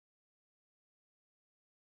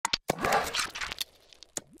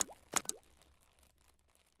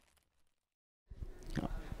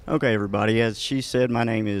Okay, everybody. As she said, my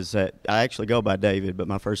name is, I actually go by David, but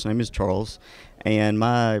my first name is Charles. And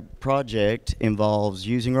my project involves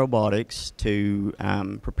using robotics to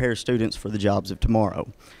prepare students for the jobs of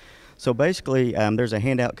tomorrow. So basically, there's a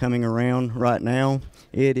handout coming around right now.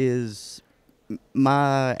 It is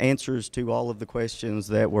my answers to all of the questions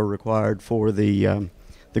that were required for the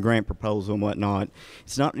grant proposal and whatnot.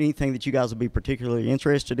 It's not anything that you guys will be particularly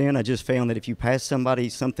interested in. I just found that if you pass somebody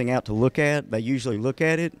something out to look at, they usually look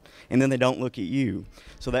at it, and then they don't look at you.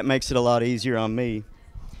 So that makes it a lot easier on me.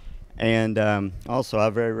 And also, I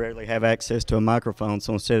very rarely have access to a microphone,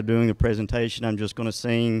 so instead of doing a presentation, I'm just going to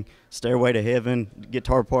sing Stairway to Heaven,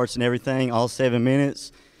 guitar parts and everything, all 7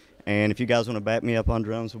 minutes. And if you guys want to back me up on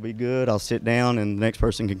drums, will be good. I'll sit down, and the next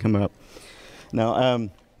person can come up. No,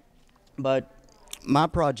 but my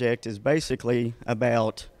project is basically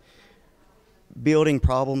about building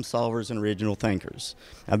problem solvers and original thinkers.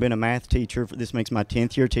 I've been a math teacher. This makes my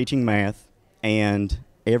 10th year teaching math, and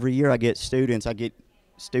every year I get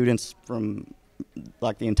students from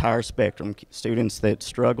like the entire spectrum, students that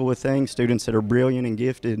struggle with things, students that are brilliant and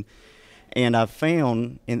gifted. And I've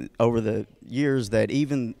found over the years that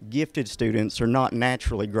even gifted students are not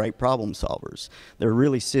naturally great problem solvers. They're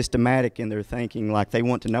really systematic in their thinking, like they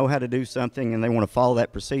want to know how to do something and they want to follow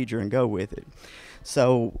that procedure and go with it.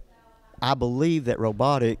 So I believe that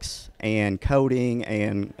robotics and coding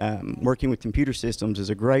and working with computer systems is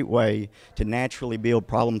a great way to naturally build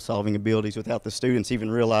problem-solving abilities without the students even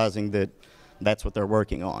realizing that that's what they're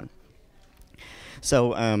working on.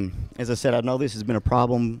 So as I said, I know this has been a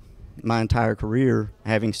problem my entire career,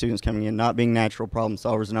 having students coming in not being natural problem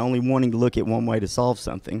solvers and only wanting to look at one way to solve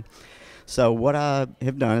something. So what I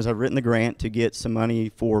have done is I've written the grant to get some money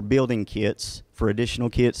for building kits, for additional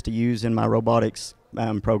kits to use in my robotics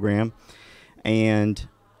program. And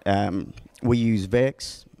we use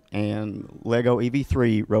VEX and Lego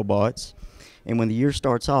EV3 robots. And when the year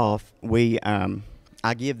starts off,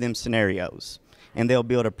 I give them scenarios. And they'll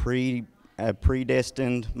build a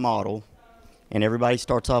predestined model. And everybody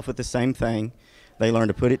starts off with the same thing. They learn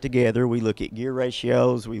to put it together. We look at gear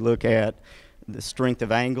ratios. We look at the strength of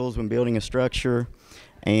angles when building a structure.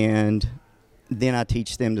 And then I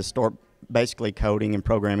teach them to start basically coding and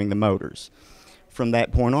programming the motors. From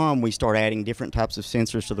that point on, we start adding different types of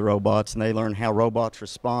sensors to the robots, and they learn how robots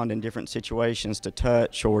respond in different situations to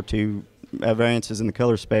touch or to variances in the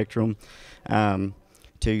color spectrum,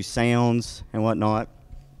 to sounds and whatnot.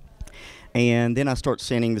 And then I start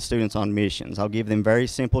sending the students on missions. I'll give them very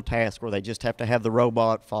simple tasks where they just have to have the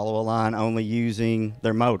robot follow a line only using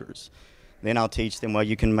their motors. Then I'll teach them, well,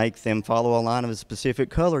 you can make them follow a line of a specific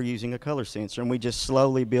color using a color sensor, and we just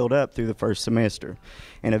slowly build up through the first semester.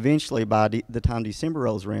 And eventually, by the time December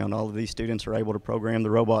rolls around, all of these students are able to program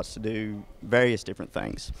the robots to do various different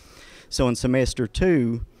things. So in semester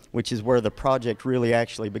 2, which is where the project really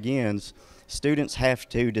actually begins, students have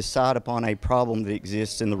to decide upon a problem that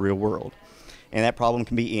exists in the real world. And that problem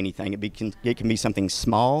can be anything. It can be something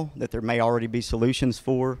small that there may already be solutions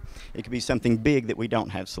for. It could be something big that we don't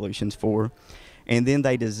have solutions for. And then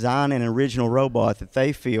they design an original robot that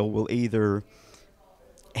they feel will either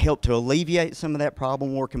help to alleviate some of that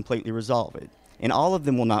problem or completely resolve it. And all of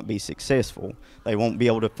them will not be successful. They won't be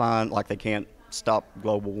able to find, like they can't stop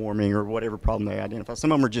global warming or whatever problem they identify.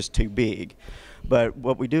 Some of them are just too big. But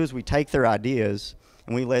what we do is we take their ideas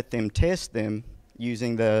and we let them test them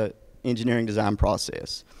using the engineering design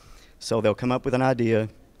process. So they'll come up with an idea,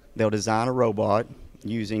 they'll design a robot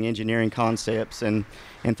using engineering concepts and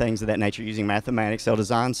things of that nature, using mathematics. They'll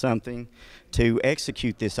design something to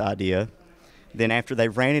execute this idea. Then after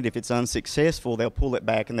they've ran it, if it's unsuccessful, they'll pull it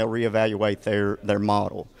back and they'll reevaluate their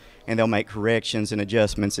model. And they'll make corrections and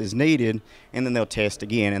adjustments as needed, and then they'll test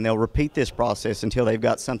again. And they'll repeat this process until they've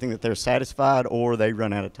got something that they're satisfied or they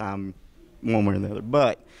run out of time one way or the other.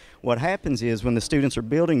 But what happens is when the students are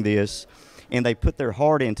building this and they put their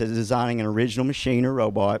heart into designing an original machine or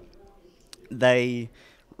robot, they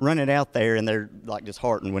run it out there and they're like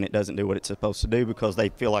disheartened when it doesn't do what it's supposed to do because they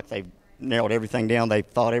feel like they've narrowed everything down, they've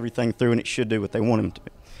thought everything through, and it should do what they want them to.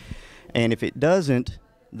 And if it doesn't,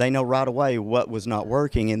 they know right away what was not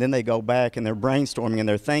working, and then they go back and they're brainstorming and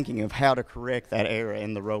they're thinking of how to correct that error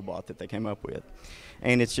in the robot that they came up with.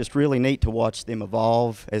 And it's just really neat to watch them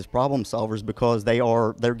evolve as problem solvers because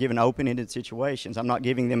they're given open-ended situations. I'm not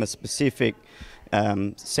giving them a specific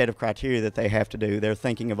set of criteria that they have to do. They're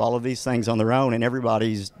thinking of all of these things on their own, and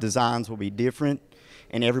everybody's designs will be different,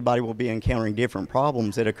 and everybody will be encountering different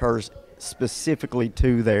problems that occurs specifically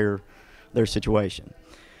to their situation.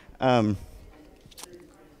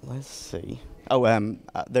 Let's see.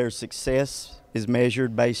 Their success is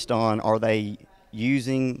measured based on, are they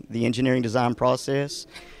using the engineering design process?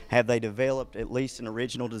 Have they developed at least an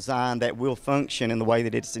original design that will function in the way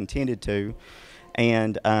that it's intended to?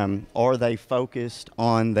 And are they focused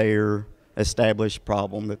on their established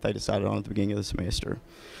problem that they decided on at the beginning of the semester?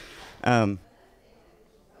 That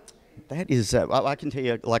is, I can tell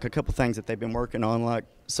you like a couple things that they've been working on like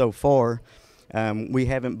so far. We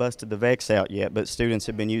haven't busted the VEX out yet, but students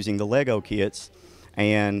have been using the Lego kits,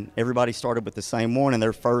 and everybody started with the same one, and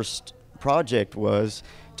their first project was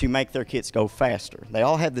to make their kits go faster. They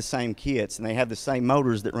all have the same kits, and they have the same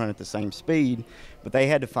motors that run at the same speed, but they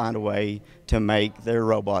had to find a way to make their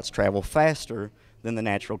robots travel faster than the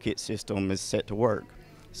natural kit system is set to work.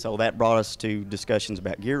 So that brought us to discussions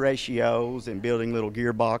about gear ratios and building little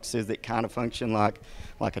gearboxes that kind of function like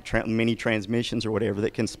mini transmissions or whatever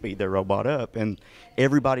that can speed their robot up. And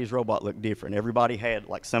everybody's robot looked different. Everybody had,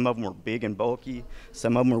 like, some of them were big and bulky,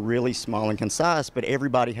 some of them were really small and concise, but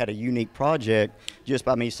everybody had a unique project just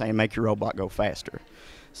by me saying, make your robot go faster.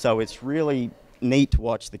 So it's really neat to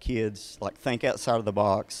watch the kids like think outside of the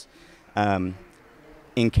box,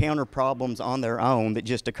 encounter problems on their own that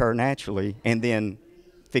just occur naturally, and then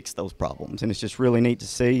fix those problems. And it's just really neat to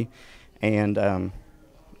see. And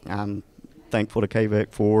I'm thankful to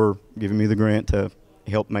KVEC for giving me the grant to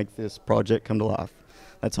help make this project come to life.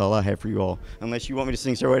 That's all I have for you all. Unless you want me to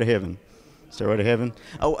sing Stairway to Heaven. Stairway to Heaven.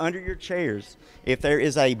 Oh, under your chairs, if there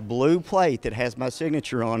is a blue plate that has my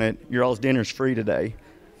signature on it, your all's dinner's free today.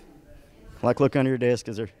 Like, look under your desk.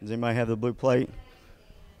 Does anybody have the blue plate?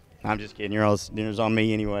 I'm just kidding. Your all's dinner's on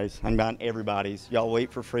me anyways. I'm buying everybody's. Y'all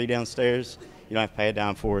wait for free downstairs. You don't have to pay a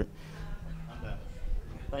dime for it. I'm done.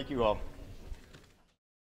 Thank you all.